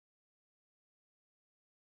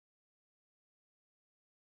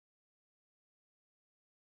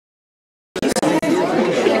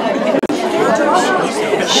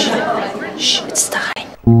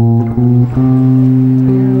You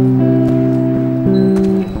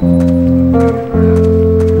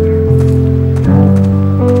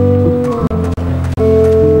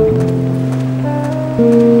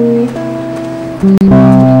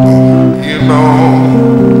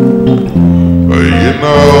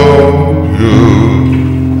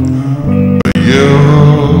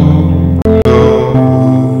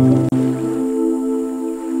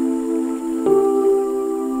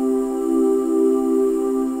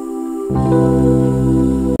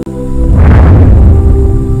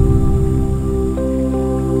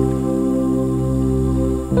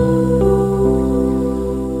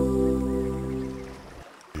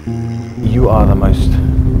are the most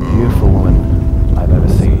beautiful woman I've ever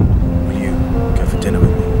seen. Will you go for dinner with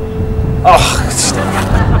me? Oh,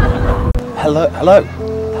 hello.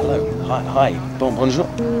 Hi. Bonjour.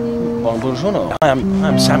 Buongiorno. Hi,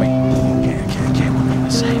 I'm Sammy. Okay. What are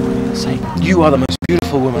you gonna say? You are the most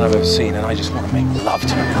beautiful woman I've ever seen, and I just want to make love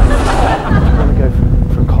to you. You want to go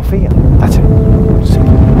for a coffee? That's it.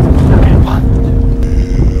 Simple. Okay, one.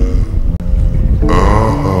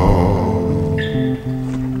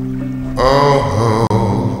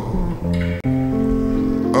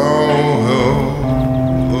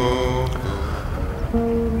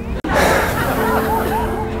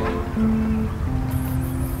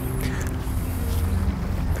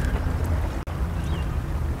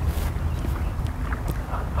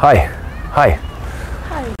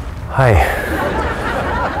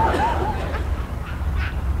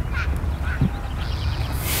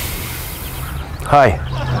 Hi.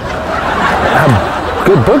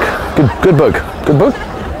 Good book? Good book. Good book?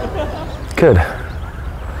 Good.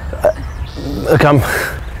 Look,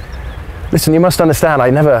 listen, you must understand,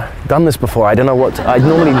 I've never done this before. I don't know what, I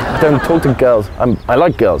normally don't talk to girls. I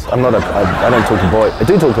like girls. I don't talk to boys. I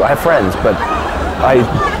do talk to, I have friends, but I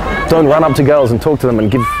don't run up to girls and talk to them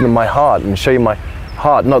and give them my heart and show you my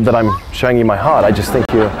heart. Not that I'm showing you my heart, I just think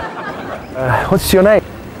you're... what's your name?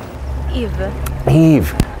 Eve.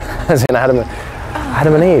 As in Adam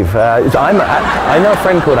and Eve. I know a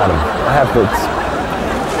friend called Adam. I have,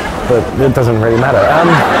 but it doesn't really matter.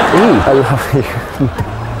 Eve,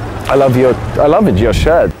 I love you. I love your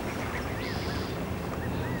shirt.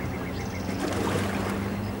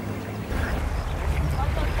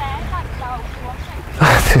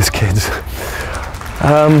 These kids.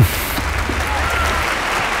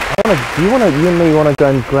 You and me want to go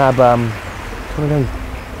and grab,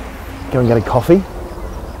 go and get a coffee?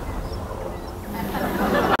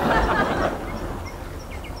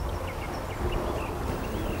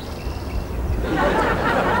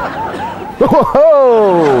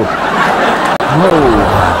 Whoa!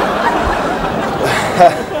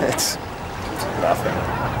 It's nothing.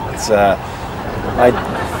 I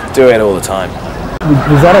do it all the time.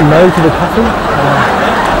 Was that a no to the coffee?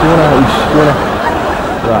 You wanna?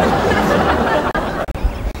 Right.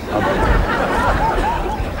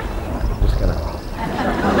 I'm just gonna.